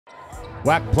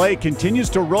WAC play continues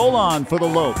to roll on for the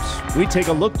Lopes. We take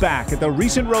a look back at the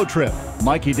recent road trip.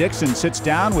 Mikey Dixon sits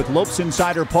down with Lopes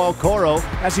insider Paul Coro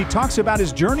as he talks about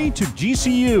his journey to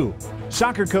GCU.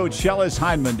 Soccer coach Shellis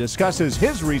Heineman discusses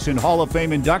his recent Hall of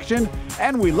Fame induction,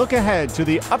 and we look ahead to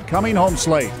the upcoming home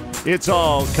slate. It's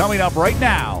all coming up right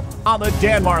now on the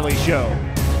Dan Majerle Show.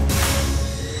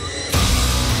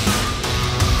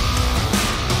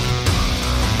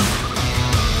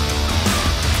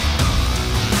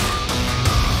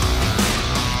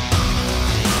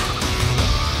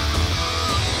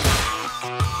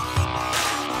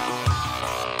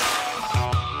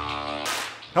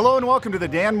 Hello and welcome to the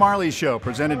Dan Majerle Show,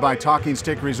 presented by Talking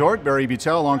Stick Resort. Barry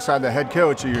Butel alongside the head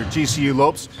coach of your GCU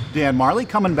Lopes, Dan Majerle,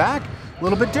 coming back a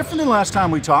little bit different than last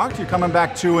time we talked. You're coming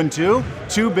back 2-2,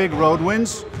 two big road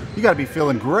wins. You got to be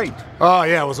feeling great. Oh,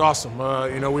 yeah, it was awesome.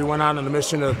 We went on a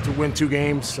mission to win 2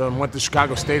 games. Went to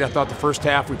Chicago State. I thought the first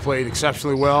half we played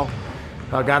exceptionally well.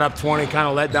 Got up 20, kind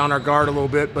of let down our guard a little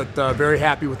bit, but very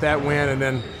happy with that win. And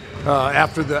then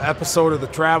after the episode of the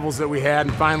travels that we had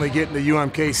and finally getting to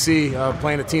UMKC,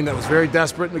 playing a team that was very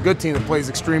desperate and a good team that plays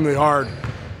extremely hard,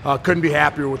 couldn't be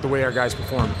happier with the way our guys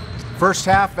performed. First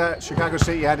half at Chicago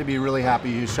State, you had to be really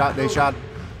happy. They shot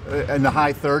in the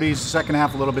high 30s. Second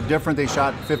half a little bit different. They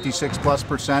shot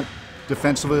 56+%.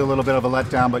 Defensively a little bit of a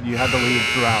letdown, but you had the lead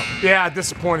throughout. Yeah,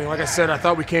 disappointing. Like I said, I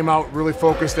thought we came out really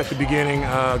focused at the beginning,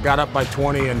 got up by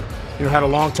 20, and had a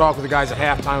long talk with the guys at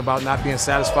halftime about not being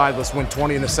satisfied. Let's win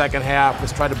 20 in the second half.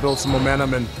 Let's try to build some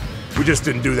momentum, and we just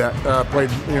didn't do that. Played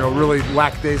really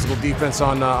lackadaisical defense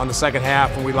on the second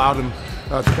half, and we allowed them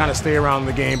to kind of stay around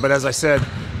the game. But as I said,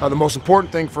 the most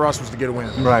important thing for us was to get a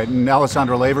win. Right, and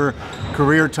Alessandro Lever,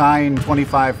 career-tying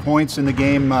 25 points in the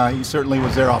game. He certainly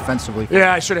was there offensively.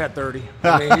 Yeah, I should have had 30.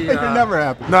 You're never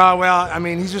happy. No, well,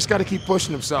 he's just got to keep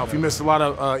pushing himself. He missed a lot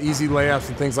of easy layups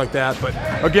and things like that. But,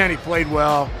 again, he played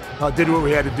well, did what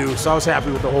we had to do. So I was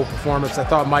happy with the whole performance. I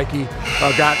thought Mikey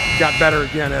got better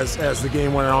again as the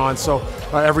game went on. So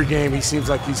every game he seems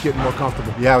like he's getting more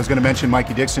comfortable. Yeah, I was going to mention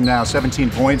Mikey Dixon now,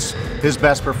 17 points, his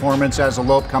best performance as a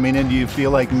Lope coming in. Do you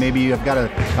feel like maybe you've got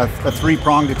a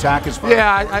three-pronged attack as far?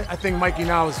 Yeah, I think Mikey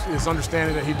now is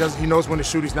understanding that he knows when to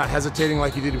shoot. He's not hesitating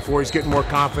like he did before. He's getting more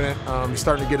confident. He's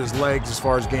starting to get his legs as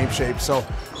far as game shape. So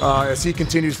as he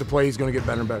continues to play, he's going to get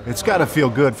better and better. It's got to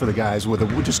feel good for the guys with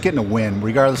just getting a win,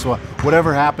 regardless of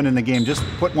whatever happened in the game. Just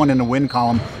put one in the win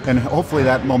column, and hopefully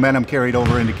that momentum carried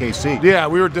over into KC. Yeah,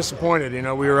 we were disappointed.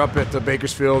 We were up at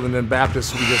Bakersfield and then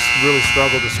Baptist. We just really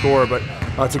struggled to score, but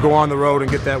to go on the road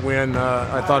and get that win,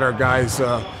 I thought our guys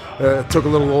took a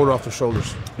little load off their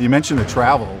shoulders. You mentioned the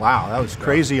travel. Wow, that was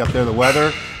crazy up there. The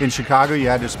weather in Chicago, you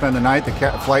had to spend the night. The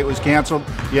flight was canceled.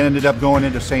 You ended up going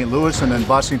into St. Louis and then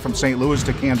busing from St. Louis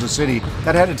to Kansas City.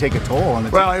 That had to take a toll on the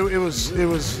team. Well, it was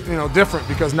different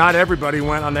because not everybody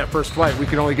went on that first flight. We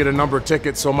could only get a number of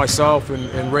tickets. So myself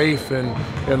and Rafe and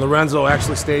Lorenzo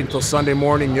actually stayed until Sunday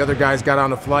morning. The other guys got on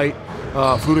the flight.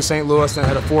 Flew to St. Louis and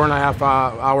had a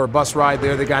 4.5-hour bus ride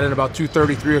there. They got in about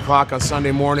 2:30, 3 o'clock on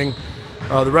Sunday morning.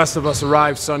 The rest of us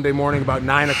arrived Sunday morning about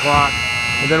 9 o'clock,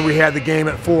 and then we had the game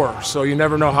at 4. So you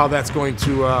never know how that's going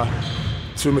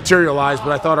to materialize,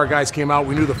 but I thought our guys came out.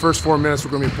 We knew the first 4 minutes were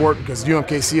going to be important because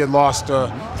UMKC had lost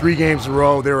 3 games in a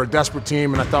row. They were a desperate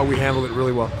team, and I thought we handled it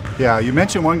really well. Yeah, you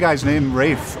mentioned one guy's name,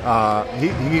 Rafe.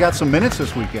 He got some minutes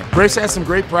this weekend. Rafe had some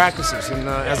great practices, and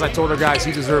as I told our guys,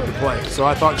 he deserved to play. So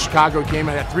I thought Chicago came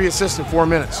and had 3 assists in 4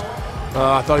 minutes.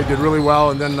 I thought he did really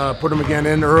well, and then put him again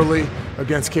in early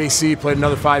against KC, played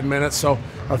another 5 minutes. So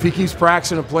if he keeps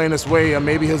practicing and playing this way,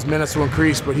 maybe his minutes will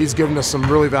increase, but he's given us some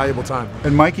really valuable time.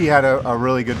 And Mikey had a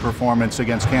really good performance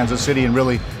against Kansas City and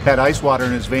really had ice water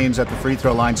in his veins at the free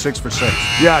throw line, 6 for 6.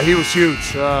 Yeah, he was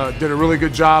huge. Did a really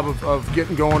good job of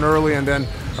getting going early and then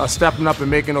stepping up and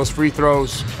making those free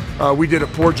throws. We did a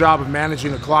poor job of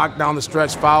managing the clock down the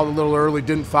stretch, fouled a little early,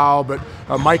 didn't foul, but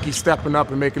Mikey stepping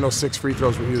up and making those 6 free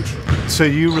throws were huge. So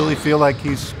you really feel like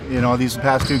he's, these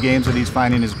past 2 games that he's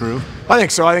finding his groove? I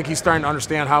think so. I think he's starting to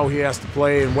understand how he has to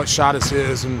play and what shot is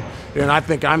his, and I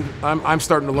think I'm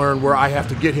starting to learn where I have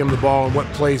to get him the ball and what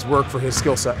plays work for his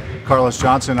skill set. Carlos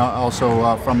Johnson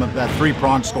also from that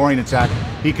 3-pronged scoring attack,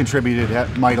 he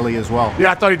contributed mightily as well.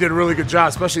 Yeah, I thought he did a really good job,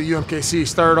 especially at UMKC. He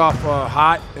started off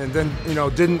hot and then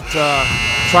didn't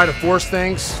try to force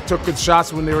things. Took good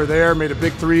shots when they were there. Made a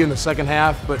big 3 in the second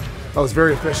half, but was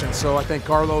very efficient. So I think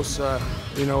Carlos,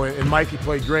 and Mikey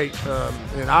played great.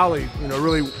 And Ollie,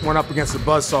 really went up against the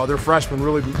buzzsaw. Their freshmen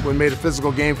really made a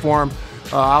physical game for him.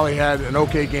 Ollie had an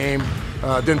okay game.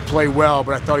 Didn't play well,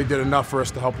 but I thought he did enough for us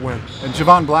to help win. And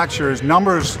Javon Blackshear's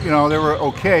numbers, they were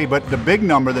okay, but the big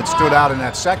number that stood out in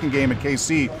that second game at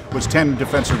KC was 10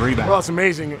 defensive rebounds. Well, it's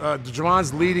amazing.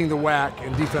 Javon's leading the WAC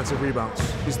in defensive rebounds.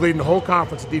 He's leading the whole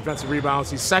conference in defensive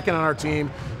rebounds. He's second on our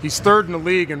team. He's third in the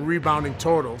league in rebounding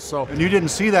total. So, and you didn't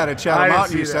see that at Chatham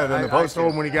Mountain, you said in the post. I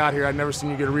told him when he got here, I'd never seen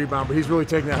you get a rebound, but he's really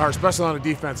taking that hard, especially on the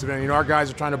defensive end. Our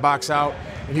guys are trying to box out,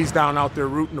 and he's down out there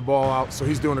rooting the ball out, so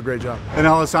he's doing a great job. And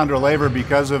Alessandro Lever,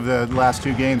 because of the last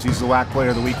 2 games, he's the WAC Player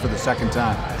of the Week for the second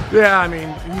time. Yeah, I mean,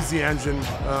 he's the engine.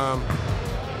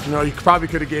 You probably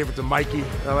could have gave it to Mikey.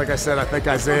 Like I said, I think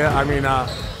Isaiah. I mean,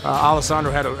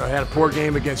 Alessandro had a poor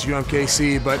game against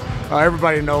UMKC, but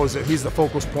everybody knows that he's the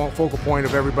focal point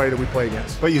of everybody that we play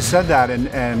against. But you said that,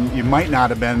 and you might not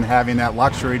have been having that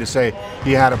luxury to say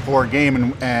he had a poor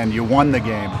game and you won the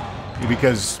game.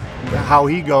 Because how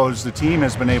he goes, the team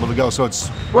has been able to go. So that's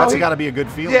got to be a good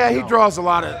feeling. Yeah, he draws a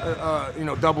lot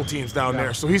of double teams down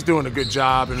there. So he's doing a good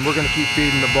job, and we're going to keep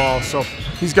feeding the ball. So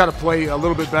he's got to play a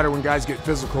little bit better when guys get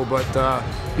physical. But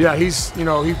yeah, he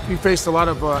faced a lot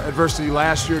of adversity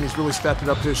last year, and he's really stepped it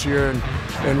up this year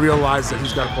and realized that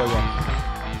he's got to play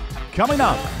well. Coming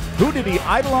up, who did he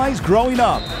idolize growing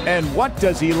up, and what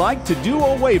does he like to do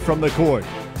away from the court?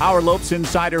 Our Lopes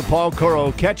insider Paul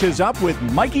Coro catches up with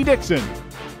Mikey Dixon.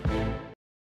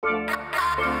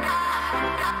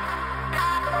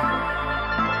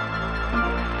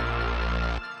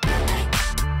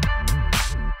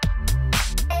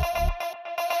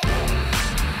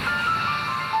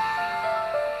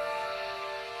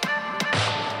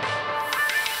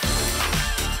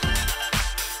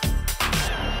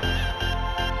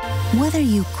 Whether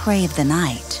you crave the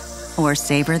night or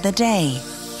savor the day,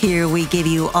 here we give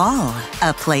you all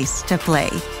a place to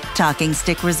play. Talking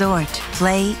Stick Resort.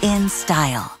 Play in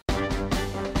style.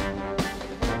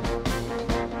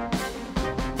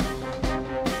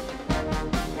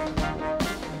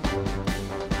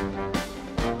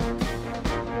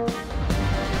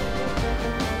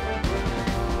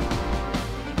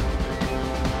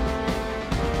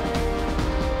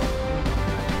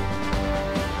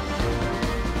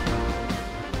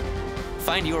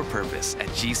 Find your purpose at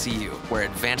GCU, where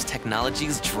advanced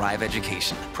technologies drive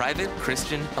education. Private,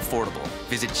 Christian, affordable.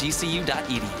 Visit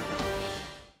gcu.edu.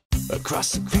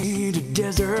 Across the painted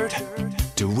desert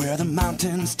to where the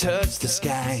mountains touch the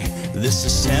sky. This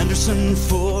is Sanderson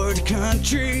Ford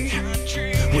country,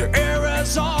 where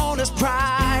Arizona's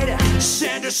pride.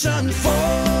 Sanderson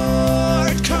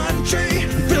Ford country,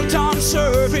 built on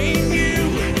serving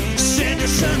you.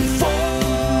 Sanderson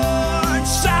Ford,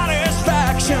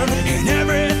 satisfaction in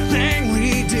everything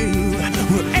we do.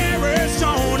 We're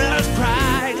Arizona's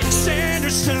pride.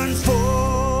 Sanderson Ford.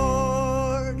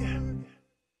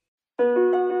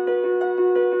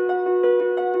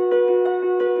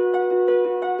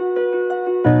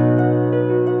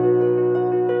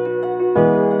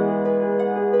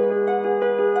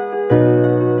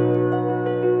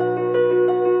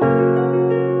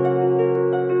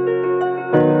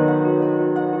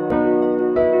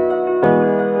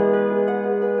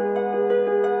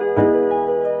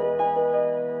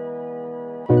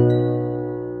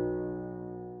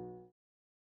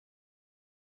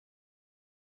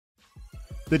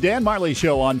 The Dan Majerle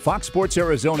Show on Fox Sports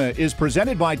Arizona is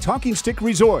presented by Talking Stick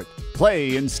Resort.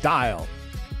 Play in style.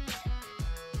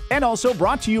 And also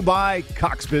brought to you by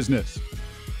Cox Business.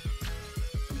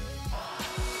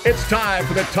 It's time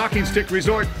for the Talking Stick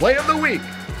Resort Play of the Week.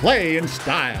 Play in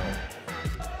style.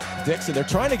 Dixon, they're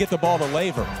trying to get the ball to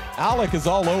Lever. Alec is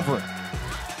all over it.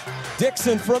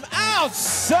 Dixon from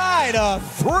outside a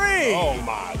three. Oh,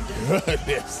 my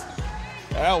goodness.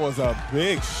 That was a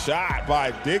big shot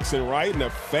by Dixon right in the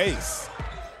face.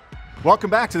 Welcome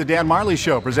back to the Dan Majerle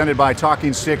Show, presented by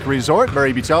Talking Stick Resort.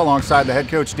 Barry Buttel alongside the head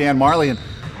coach, Dan Majerle. And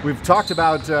we've talked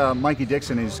about Mikey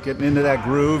Dixon. He's getting into that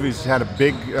groove. He's had a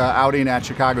big outing at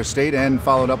Chicago State and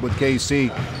followed up with KC.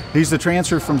 He's the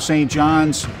transfer from St.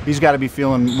 John's. He's got to be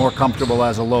feeling more comfortable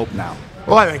as a Lope now.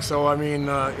 Well, I think so. I mean,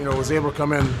 was able to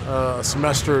come in a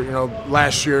semester,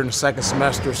 last year in the second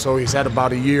semester, so he's had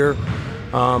about a year.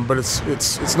 But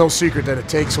it's no secret that it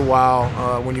takes a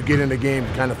while when you get in the game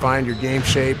to kind of find your game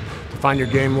shape, to find your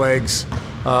game legs,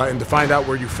 and to find out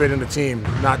where you fit in the team,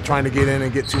 not trying to get in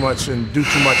and get too much and do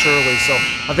too much early. So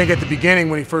I think at the beginning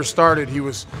when he first started, he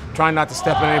was trying not to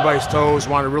step on anybody's toes,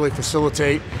 wanted to really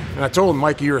facilitate, And I told him,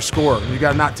 Mikey, you're a scorer. You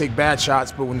got to not take bad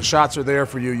shots, but when the shots are there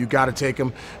for you, you got to take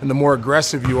them. And the more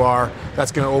aggressive you are,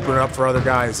 that's going to open it up for other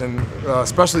guys. And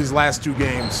especially these last 2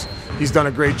 games, he's done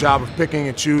a great job of picking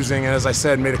and choosing. And as I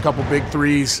said, made a couple big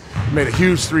threes, made a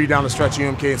huge 3 down the stretch of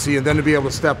UMKC, and then to be able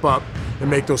to step up and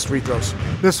make those free throws.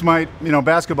 This might,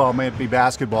 basketball might be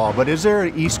basketball, but is there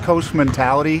an East Coast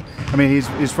mentality? I mean,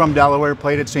 he's from Delaware,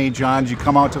 played at St. John's. You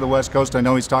come out to the West Coast. I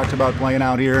know he's talked about playing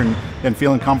out here and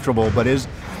feeling comfortable, but is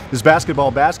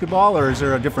basketball, or is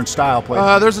there a different style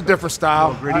play? There's a different style.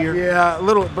 A little grittier? Yeah, a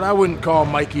little, but I wouldn't call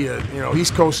Mikey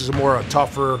East Coast is more a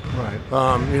tougher.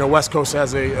 Right. West Coast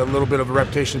has a little bit of a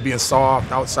reputation of being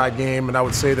soft, outside game, and I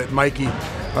would say that Mikey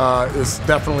is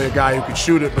definitely a guy who can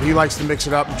shoot it, but he likes to mix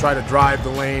it up and try to drive the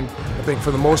lane. I think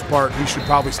for the most part, he should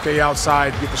probably stay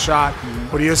outside, get the shot,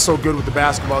 but he is so good with the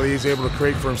basketball that he's able to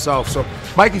create for himself. So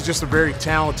Mikey's just a very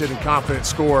talented and confident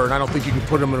scorer, and I don't think you can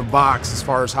put him in a box as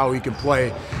far as how he can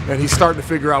play. And he's starting to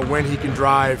figure out when he can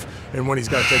drive and when he's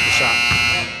got to take the shot.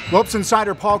 Lopes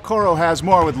insider Paul Coro has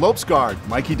more with Lopes guard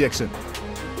Mikey Dixon.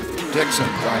 Dixon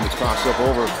trying to cross up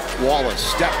over Wallace.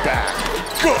 Step back.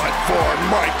 Good for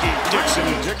Mikey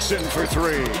Dixon. Dixon for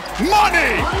 3.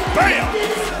 Money! Bam!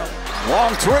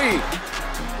 Long 3.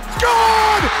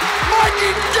 Good!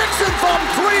 Mikey Dixon from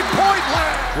 3-point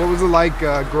land! What was it like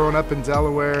growing up in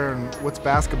Delaware, and what's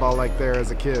basketball like there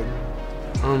as a kid?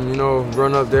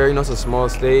 Growing up there, it's a small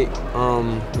state.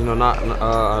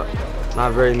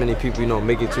 Not very many people,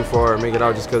 make it too far, make it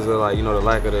out just because of the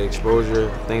lack of the exposure,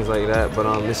 things like that. But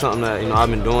it's something that I've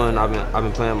been doing. I've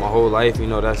been playing my whole life.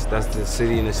 That's the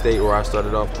city and the state where I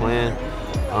started off playing.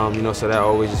 So that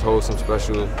always just holds some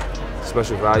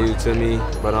special value to me.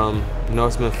 But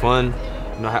it's been fun.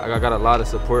 I got a lot of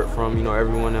support from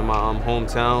everyone in my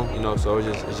hometown. So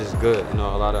it's just good.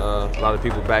 A lot of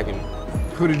people backing me.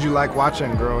 Who did you like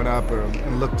watching growing up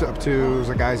and looked up to? Was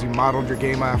the guys you modeled your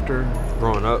game after?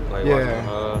 Growing up,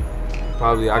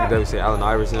 probably I could definitely say Allen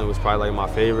Iverson was probably my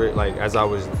favorite. As I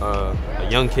was a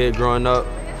young kid growing up,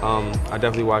 I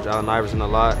definitely watched Allen Iverson a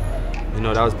lot.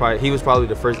 He was probably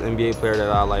the first NBA player that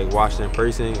I watched in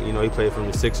person. He played from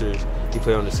the Sixers. He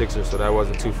played on the Sixers, so that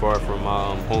wasn't too far from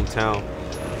my hometown.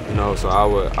 So I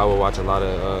would watch a lot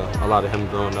of him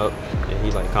growing up, and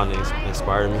he kind of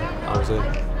inspired me, I would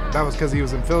say. That was because he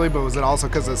was in Philly, but was it also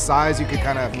because of size? You could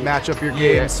kind of match up your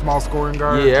game, small scoring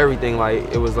guard. Yeah, everything.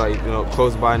 It was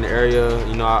close by in the area.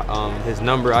 His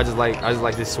number. I just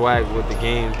like his swag with the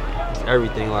game.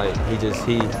 Everything.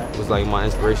 He was my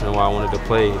inspiration of why I wanted to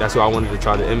play. That's who I wanted to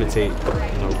try to imitate.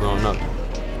 Growing up.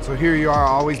 So here you are,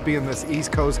 always being this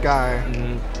East Coast guy.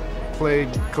 Mm-hmm. Played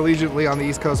collegiately on the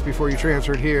East Coast before you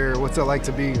transferred here. What's it like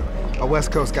to be a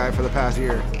West Coast guy for the past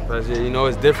year?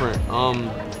 It's different.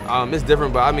 It's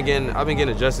different, but I've been getting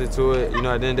adjusted to it. At the end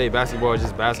of the day, basketball is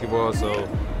just basketball. So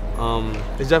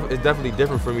it's definitely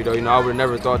different for me, though. I would have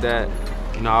never thought that.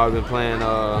 I would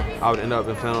end up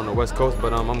playing on the West Coast.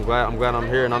 But I'm glad I'm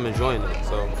here and I'm enjoying it.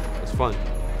 So it's fun.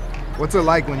 What's it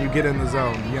like when you get in the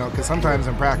zone? Because sometimes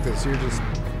in practice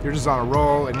you're just on a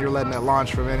roll and you're letting it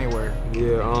launch from anywhere.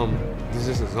 Yeah. It's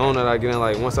just a zone that I get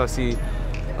in. Once I see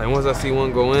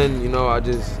one go in, I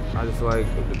just feel like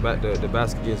the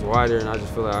basket gets wider, and I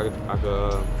just feel like I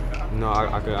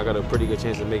got a pretty good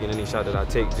chance of making any shot that I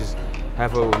take. Just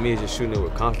half of it with me is just shooting it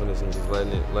with confidence and just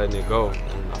letting it go.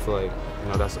 And I feel like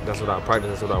that's what I practice,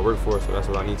 that's what I work for, so that's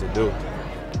what I need to do.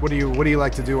 What do you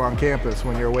like to do on campus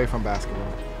when you're away from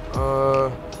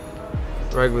basketball?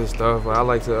 Regular stuff. I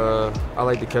like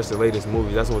to catch the latest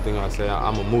movies. That's one thing I say.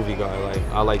 I'm a movie guy.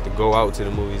 I like to go out to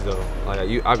the movies though.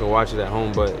 I can watch it at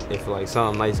home, but if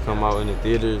something nice come out in the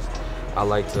theaters, I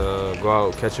like to go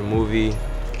out, catch a movie.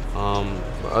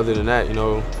 But other than that,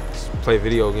 play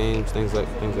video games, things of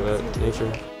that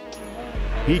nature.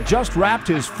 He just wrapped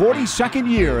his 42nd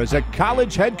year as a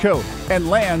college head coach and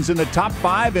lands in the top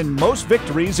 5 in most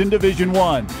victories in Division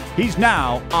I. He's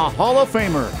now a Hall of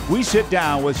Famer. We sit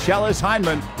down with Shellis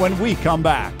Hyndman when we come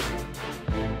back.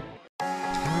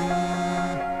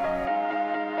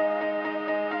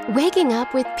 Waking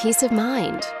up with peace of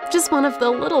mind. Just one of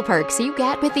the little perks you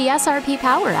get with the SRP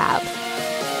Power app.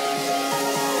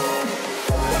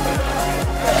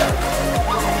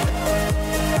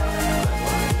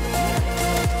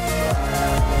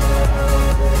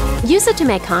 Use it to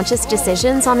make conscious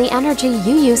decisions on the energy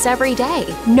you use every day.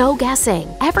 No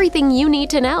guessing. Everything you need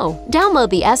to know. Download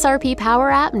the SRP Power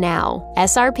app now.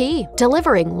 SRP,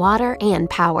 delivering water and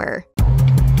power.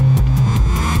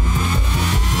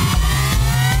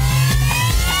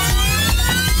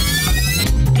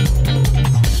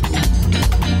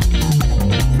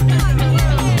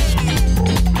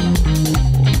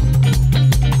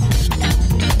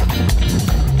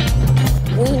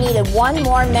 needed one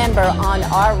more member on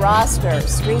our roster.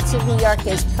 Streets of New York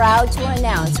is proud to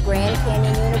announce Grand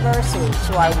Canyon University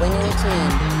to our winning team.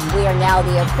 We are now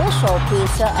the official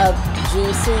pizza of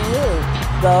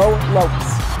GCU. Go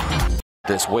Lopes.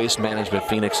 This Waste Management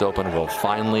Phoenix Open will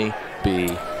finally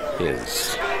be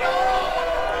his.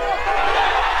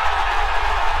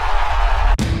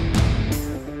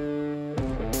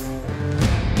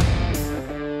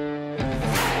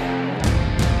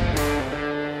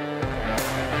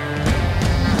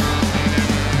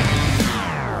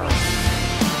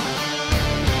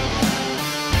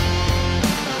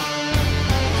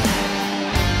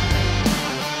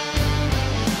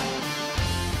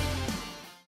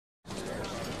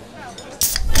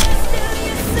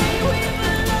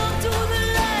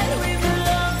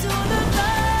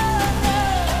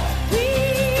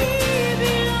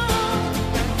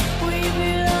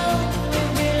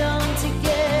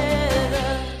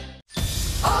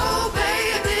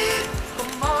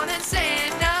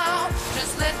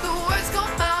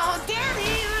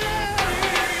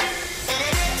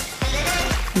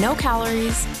 No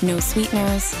calories, no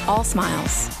sweeteners, all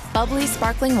smiles. Bubbly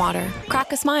sparkling water.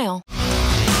 Crack a smile. Please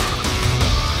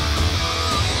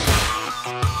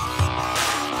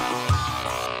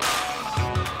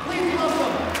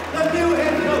welcome the new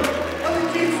head coach of the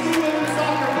GCU Women's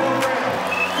Soccer Program.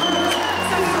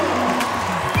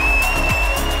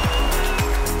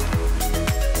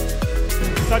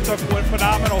 Such a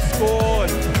phenomenal school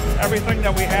and everything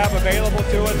that we have available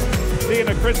to us. Being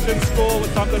a Christian school was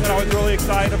something that I was really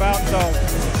excited about, so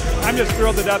I'm just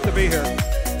thrilled to death to be here.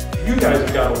 You guys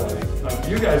have got to win.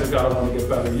 You guys have got to want to get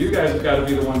better. You guys have got to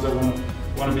be the ones that want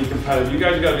to be competitive. You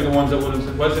guys have got to be the ones that want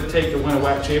to, what does it take to win a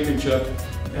WAC championship,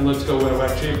 and let's go win a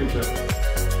WAC championship.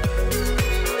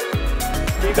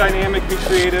 Be dynamic, be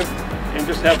creative, and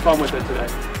just have fun with it today.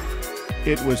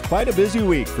 It was quite a busy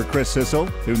week for Chris Sissel,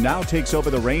 who now takes over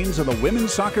the reins of the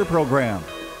women's soccer program.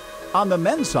 On the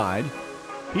men's side,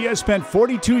 he has spent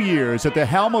 42 years at the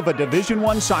helm of a Division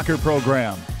I soccer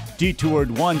program,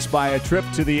 detoured once by a trip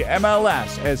to the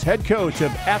MLS as head coach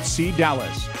of FC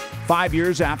Dallas. 5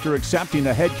 years after accepting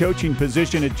the head coaching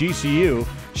position at GCU,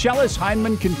 Shellis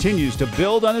Heineman continues to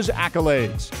build on his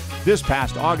accolades. This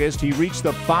past August, he reached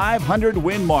the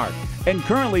 500-win mark and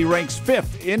currently ranks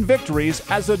 5th in victories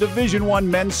as a Division I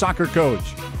men's soccer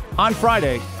coach. On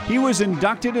Friday, he was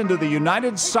inducted into the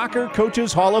United Soccer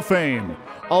Coaches Hall of Fame.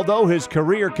 Although his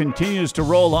career continues to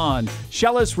roll on,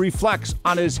 Shellis reflects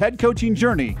on his head coaching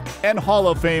journey and Hall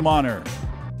of Fame honor.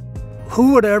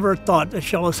 Who would ever thought that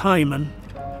Shellis Heineman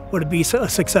would be a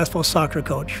successful soccer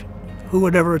coach? Who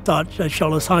would ever thought that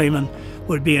Shellis Heineman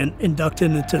would be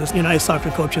inducted into the United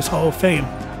Soccer Coaches Hall of Fame?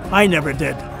 I never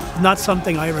did. Not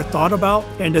something I ever thought about,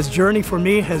 and this journey for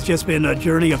me has just been a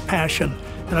journey of passion.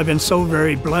 And I've been so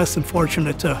very blessed and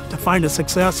fortunate to find a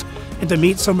success and to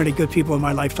meet so many good people in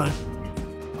my lifetime.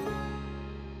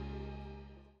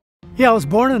 Yeah, I was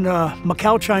born in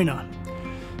Macau, China,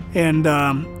 and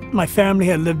my family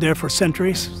had lived there for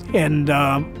centuries, and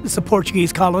it's a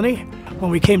Portuguese colony.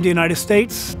 When we came to the United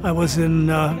States, I was in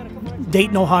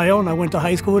Dayton, Ohio, and I went to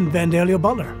high school in Vandalia,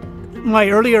 Butler. My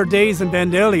earlier days in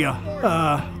Vandalia,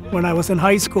 when I was in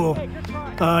high school,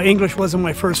 English wasn't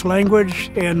my first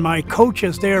language, and my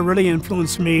coaches there really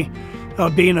influenced me,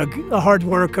 being a hard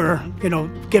worker,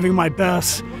 giving my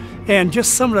best, and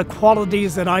just some of the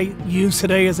qualities that I use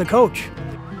today as a coach.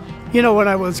 When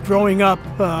I was growing up,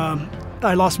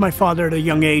 I lost my father at a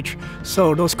young age,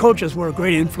 so those coaches were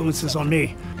great influences on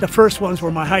me. The first ones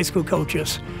were my high school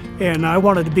coaches, and I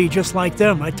wanted to be just like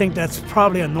them. I think that's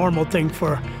probably a normal thing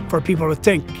for people to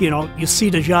think. You see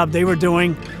the job they were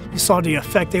doing, you saw the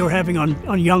effect they were having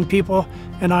on young people,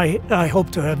 and I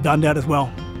hope to have done that as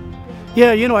well.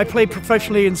 Yeah, I played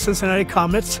professionally in Cincinnati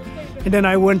Comets, and then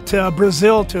I went to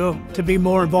Brazil to be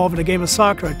more involved in the game of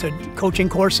soccer. I did coaching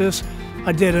courses.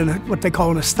 I did what they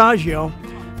call an estágio.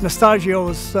 An estágio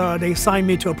was, they assigned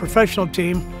me to a professional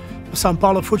team, São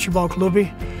Paulo Futebol Clube,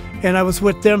 and I was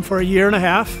with them for a year and a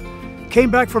half. Came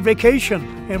back for vacation.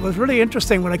 And it was really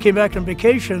interesting. When I came back on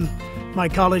vacation, my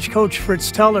college coach,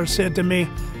 Fritz Teller, said to me,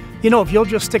 if you'll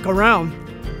just stick around,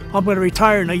 I'm going to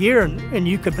retire in a year, and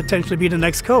you could potentially be the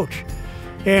next coach.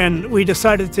 And we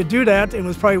decided to do that. It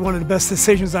was probably one of the best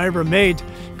decisions I ever made,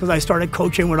 because I started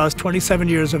coaching when I was 27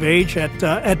 years of age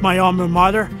at my alma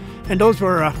mater. And those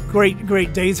were great,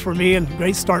 great days for me and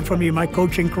great start for me in my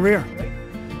coaching career.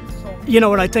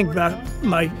 When I think about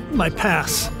my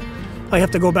past, I have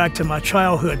to go back to my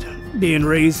childhood, being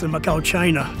raised in Macau,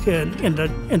 China,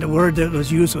 and the word that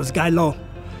was used was gai lo.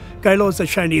 Gai lo is a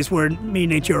Chinese word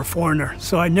meaning you're a foreigner.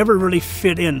 So I never really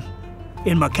fit in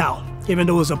Macau. Even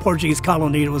though it was a Portuguese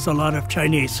colony, there was a lot of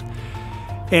Chinese.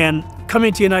 And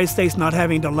coming to the United States, not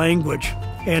having the language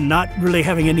and not really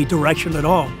having any direction at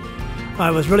all,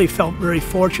 I felt very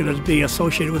fortunate to be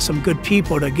associated with some good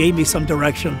people that gave me some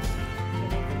direction.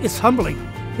 It's humbling.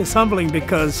 It's humbling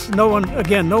because no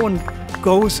one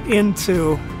goes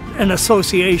into an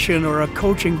association or a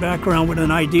coaching background with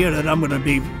an idea that I'm going to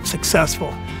be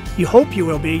successful. You hope you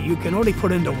will be. You can only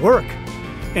put in the work.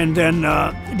 And then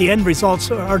the end results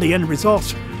are the end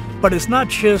results. But it's not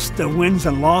just the wins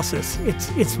and losses.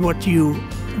 It's what you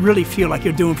really feel like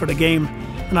you're doing for the game.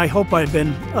 And I hope I've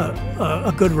been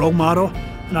a good role model,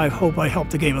 and I hope I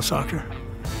helped the game of soccer.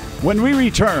 When we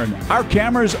return, our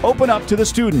cameras open up to the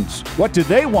students. What do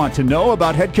they want to know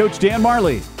about head coach Dan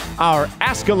Majerle? Our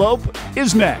Ask a Lope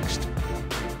is next.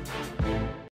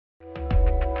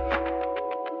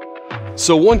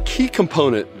 So one key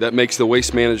component that makes the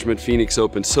Waste Management Phoenix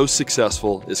Open so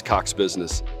successful is Cox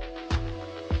Business.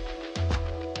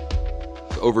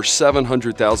 Over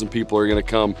 700,000 people are going to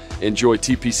come enjoy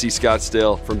TPC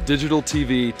Scottsdale, from digital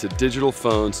TV to digital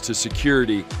phones to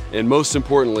security, and most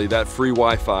importantly, that free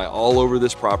Wi-Fi all over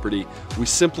this property. We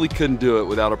simply couldn't do it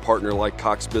without a partner like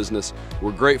Cox Business.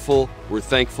 We're grateful, we're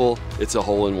thankful, it's a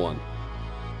hole-in-one.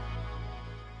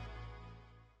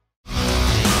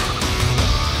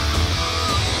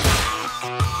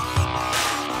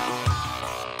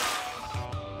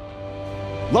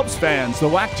 Lopes fans, the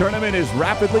WAC tournament is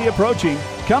rapidly approaching.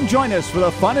 Come join us for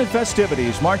the fun and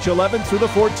festivities March 11th through the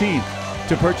 14th.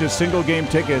 To purchase single game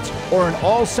tickets or an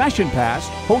all-session pass,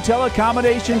 hotel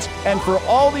accommodations, and for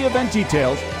all the event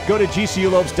details, go to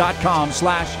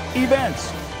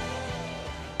gculopes.com/events.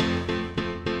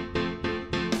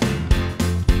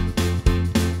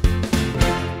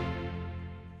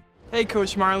 Hey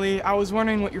Coach Majerle, I was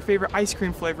wondering what your favorite ice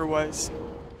cream flavor was.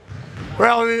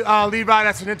 Well, Levi,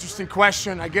 that's an interesting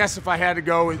question. I guess if I had to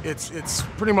go, it's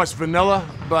pretty much vanilla,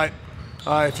 but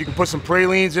if you can put some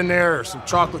pralines in there or some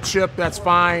chocolate chip, that's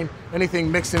fine.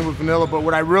 Anything mixed in with vanilla. But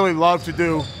what I really love to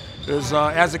do is,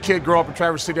 as a kid growing up in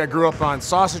Traverse City, I grew up on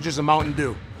sausages and Mountain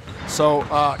Dew. So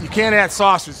you can't add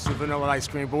sausages to vanilla ice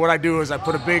cream, but what I do is I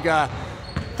put a big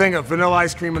thing of vanilla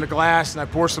ice cream in a glass, and I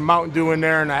pour some Mountain Dew in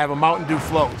there, and I have a Mountain Dew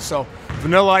float. So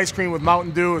vanilla ice cream with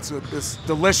Mountain Dew, it's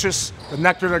delicious, the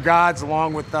nectar of the gods,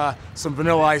 along with some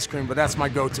vanilla ice cream, but that's my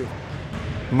go-to.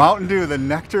 Mountain Dew, the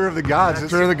nectar of the gods.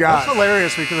 Nectar of the gods. That's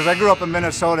hilarious because I grew up in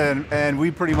Minnesota and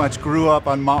we pretty much grew up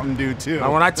on Mountain Dew too.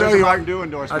 Now, when I tell you, Mountain Dew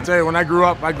endorsement. I tell you, when I grew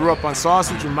up on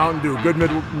sausage and Mountain Dew. Good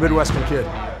Midwestern kid.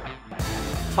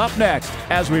 Up next,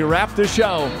 as we wrap the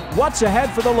show, what's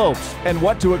ahead for the Lopes and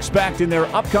what to expect in their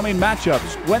upcoming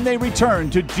matchups when they return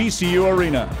to GCU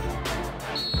Arena.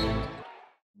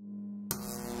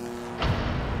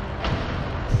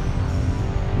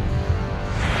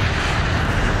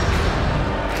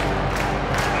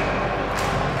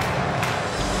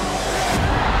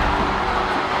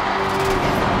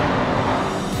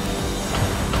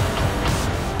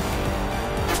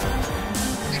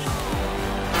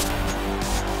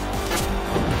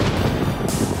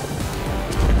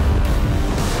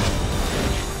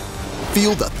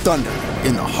 Feel the thunder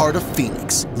in the heart of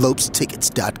Phoenix.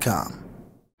 LopesTickets.com.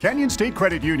 Canyon State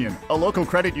Credit Union, a local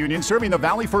credit union serving the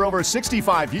Valley for over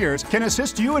 65 years, can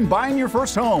assist you in buying your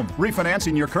first home,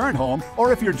 refinancing your current home,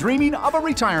 or if you're dreaming of a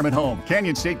retirement home.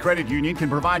 Canyon State Credit Union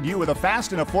can provide you with a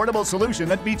fast and affordable solution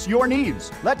that meets your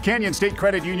needs. Let Canyon State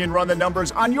Credit Union run the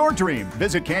numbers on your dream.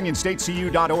 Visit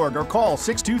canyonstatecu.org or call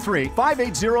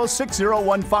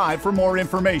 623-580-6015 for more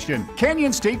information.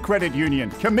 Canyon State Credit Union,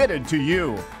 committed to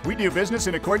you. We do business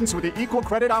in accordance with the Equal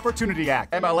Credit Opportunity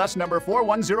Act, MLS number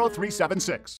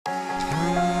 410376.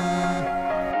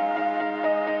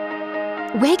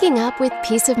 Waking up with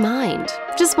peace of mind.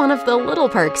 Just one of the little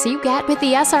perks you get with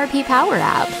the SRP Power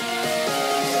app.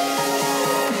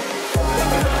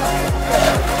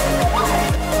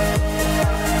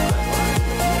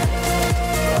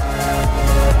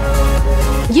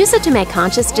 Use it to make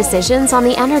conscious decisions on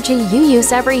the energy you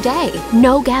use every day.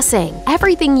 No guessing.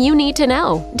 Everything you need to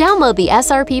know. Download the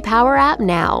SRP Power app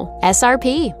now.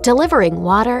 SRP, delivering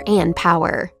water and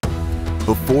power.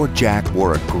 Before Jack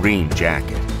wore a green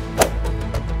jacket,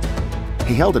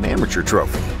 he held an amateur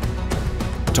trophy.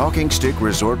 Talking Stick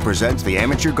Resort presents the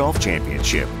Amateur Golf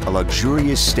Championship, a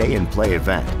luxurious stay and play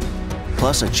event,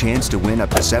 plus a chance to win up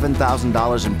to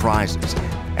 $7,000 in prizes,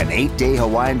 an 8-day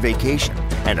Hawaiian vacation,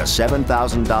 and a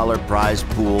 $7,000 prize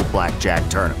pool blackjack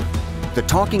tournament. The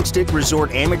Talking Stick Resort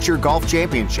Amateur Golf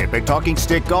Championship at Talking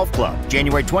Stick Golf Club,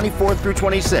 January 24th through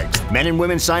 26th. Men and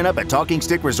women sign up at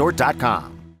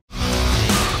TalkingStickResort.com.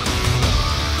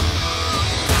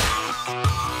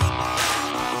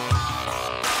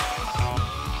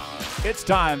 It's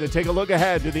time to take a look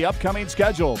ahead to the upcoming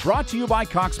schedule, brought to you by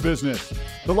Cox Business.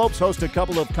 The Lopes host a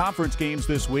couple of conference games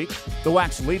this week. The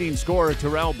WAC's leading scorer,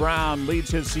 Terrell Brown,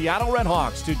 leads his Seattle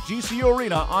Redhawks to GCU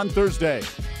Arena on Thursday.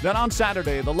 Then on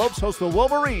Saturday, the Lopes host the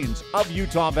Wolverines of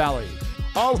Utah Valley.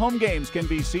 All home games can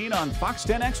be seen on Fox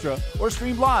 10 Extra or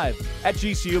streamed live at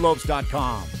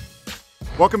GCULopes.com.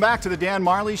 Welcome back to the Dan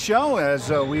Majerle Show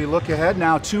as we look ahead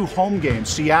now to home games.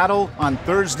 Seattle on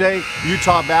Thursday,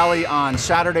 Utah Valley on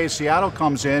Saturday. Seattle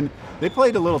comes in. They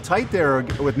played a little tight there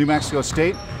with New Mexico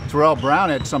State. Terrell Brown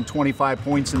had some 25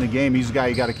 points in the game. He's a guy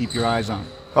you got to keep your eyes on.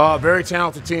 Very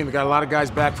talented team. They got a lot of guys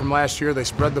back from last year. They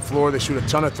spread the floor. They shoot a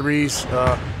ton of threes.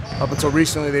 Up until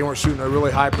recently, they weren't shooting a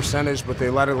really high percentage, but they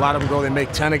let a lot of them go. They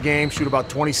make 10 a game, shoot about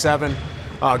 27.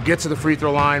 Get to the free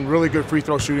throw line. Really good free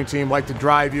throw shooting team. Like to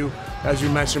drive you. As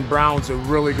you mentioned, Brown's a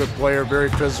really good player, very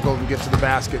physical, can get to the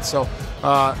basket. So,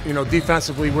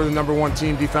 defensively, we're the #1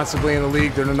 team defensively in the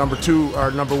league. They're the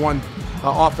number one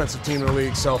offensive team in the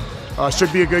league. So,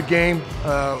 should be a good game.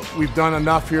 We've done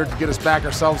enough here to get us back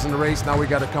ourselves in the race. Now we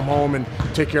got to come home and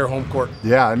take care of home court.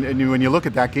 Yeah, and when you look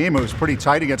at that game, it was pretty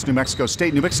tight against New Mexico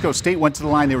State. New Mexico State went to the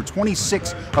line. They were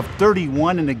 26 of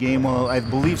 31 in the game. Well, I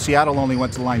believe Seattle only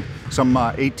went to the line some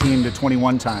 18 to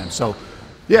 21 times. So.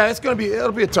 Yeah, it'll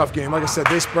be a tough game. Like I said,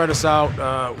 they spread us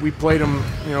out. We played them,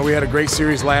 we had a great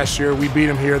series last year. We beat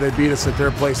them here. They beat us at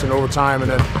their place in overtime.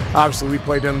 And then obviously we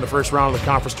played them in the first round of the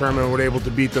conference tournament and were able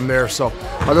to beat them there. So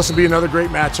this will be another great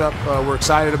matchup. We're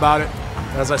excited about it.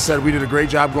 As I said, we did a great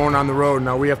job going on the road.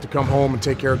 Now we have to come home and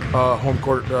take care of home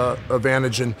court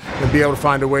advantage and be able to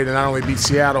find a way to not only beat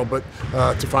Seattle, but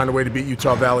to find a way to beat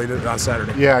Utah Valley on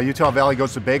Saturday. Yeah, Utah Valley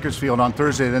goes to Bakersfield on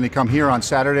Thursday. Then they come here on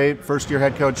Saturday. First-year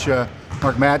head coach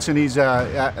Mark Madsen, he's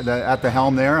at the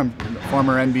helm there, a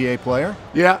former NBA player.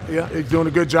 Yeah, he's doing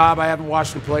a good job. I haven't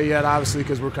watched him play yet, obviously,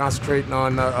 because we're concentrating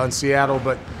on Seattle,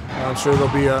 but I'm sure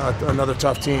there'll be another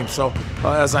tough team. So,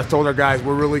 as I've told our guys,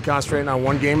 we're really concentrating on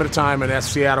one game at a time, and that's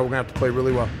Seattle. We're going to have to play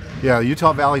really well. Yeah,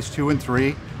 Utah Valley's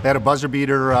 2-3. They had a buzzer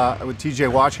beater with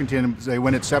TJ Washington. They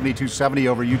win at 72-70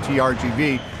 over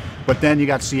UTRGV. But then you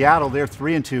got Seattle, they're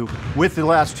 3-2. With the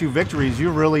last two victories,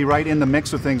 you're really right in the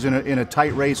mix of things in a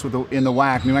tight race in the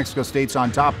WAC. New Mexico State's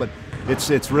on top, but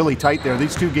it's really tight there.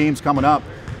 These two games coming up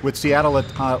with Seattle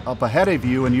up ahead of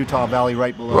you and Utah Valley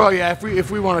right below. Well, yeah, if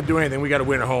we want to do anything, we got to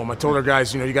win at home. I told our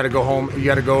guys, you got to go home, you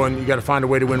got to go and you got to find a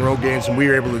way to win road games, and we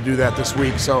were able to do that this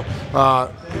week. So,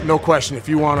 no question, if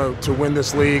you want to win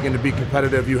this league and to be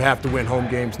competitive, you have to win home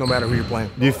games no matter who you're playing.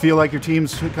 Do you feel like your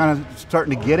team's kind of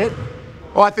starting to get it?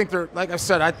 Well, I think they're, like I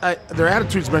said, their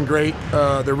attitude's been great.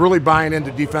 They're really buying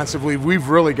into defensively. We've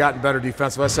really gotten better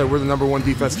defensively. I said we're the #1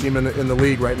 defense team in the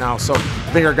league right now. So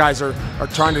I think our guys are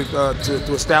trying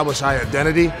to establish high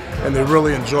identity, and they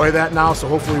really enjoy that now. So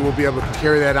hopefully we'll be able to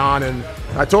carry that on. And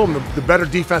I told them the better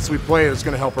defense we play is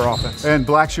going to help our offense. And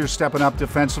Blackshear's stepping up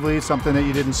defensively, something that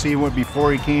you didn't see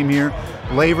before he came here.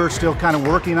 Laver still kind of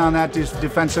working on that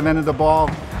defensive end of the ball,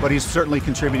 but he's certainly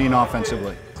contributing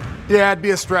offensively. Yeah, it'd be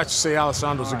a stretch to say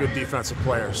Alessandro's a good defensive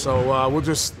player. So we'll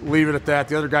just leave it at that.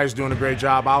 The other guy's doing a great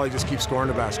job. Ollie just keeps scoring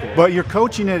the basketball. But you're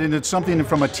coaching it, and it's something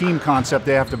from a team concept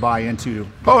they have to buy into.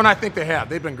 Oh, and I think they have.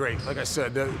 They've been great. Like I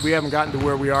said, we haven't gotten to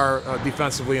where we are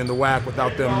defensively in the WAC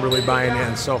without them really buying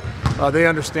in. So they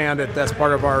understand that that's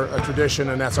part of our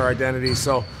tradition and that's our identity.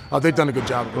 So they've done a good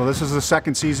job. Well, this is the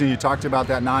second season. You talked about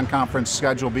that non-conference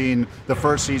schedule being the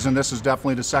first season. This is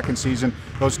definitely the second season.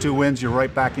 Those 2 wins, you're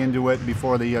right back into it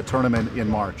before the tournament in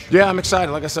March. Yeah, I'm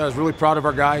excited. Like I said, I was really proud of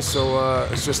our guys. So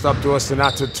it's just up to us to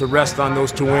not to rest on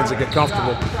those 2 wins and get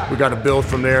comfortable. We got to build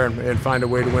from there and find a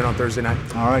way to win on Thursday night.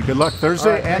 All right, good luck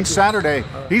Thursday and Saturday.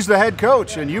 He's the head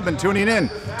coach, and you've been tuning in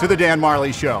to the Dan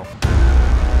Majerle Show.